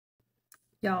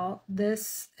Y'all,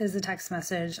 this is a text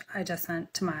message I just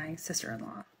sent to my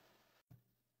sister-in-law.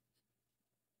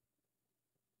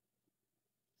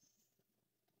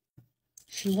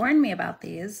 She warned me about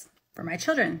these for my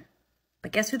children,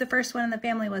 but guess who the first one in the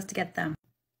family was to get them?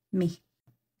 Me.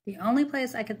 The only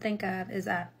place I could think of is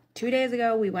that 2 days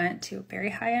ago we went to a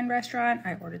very high-end restaurant.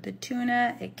 I ordered the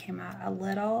tuna. It came out a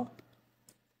little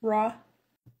raw.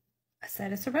 I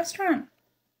said, it's a restaurant.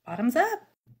 Bottoms up.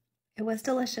 It was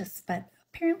delicious, but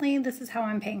apparently this is how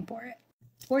I'm paying for it.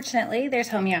 Fortunately, there's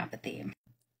homeopathy.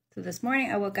 So this morning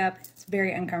I woke up, it's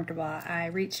very uncomfortable. I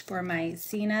reached for my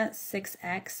Cena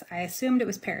 6X. I assumed it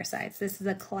was parasites. This is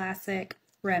a classic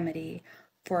remedy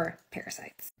for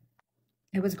parasites.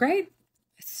 It was great.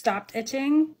 I stopped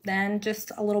itching. Then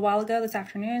just a little while ago this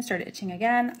afternoon, started itching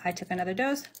again. I took another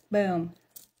dose. Boom.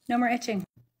 No more itching.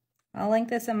 I'll link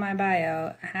this in my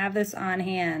bio. I have this on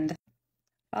hand.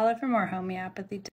 Follow for more homeopathy tips.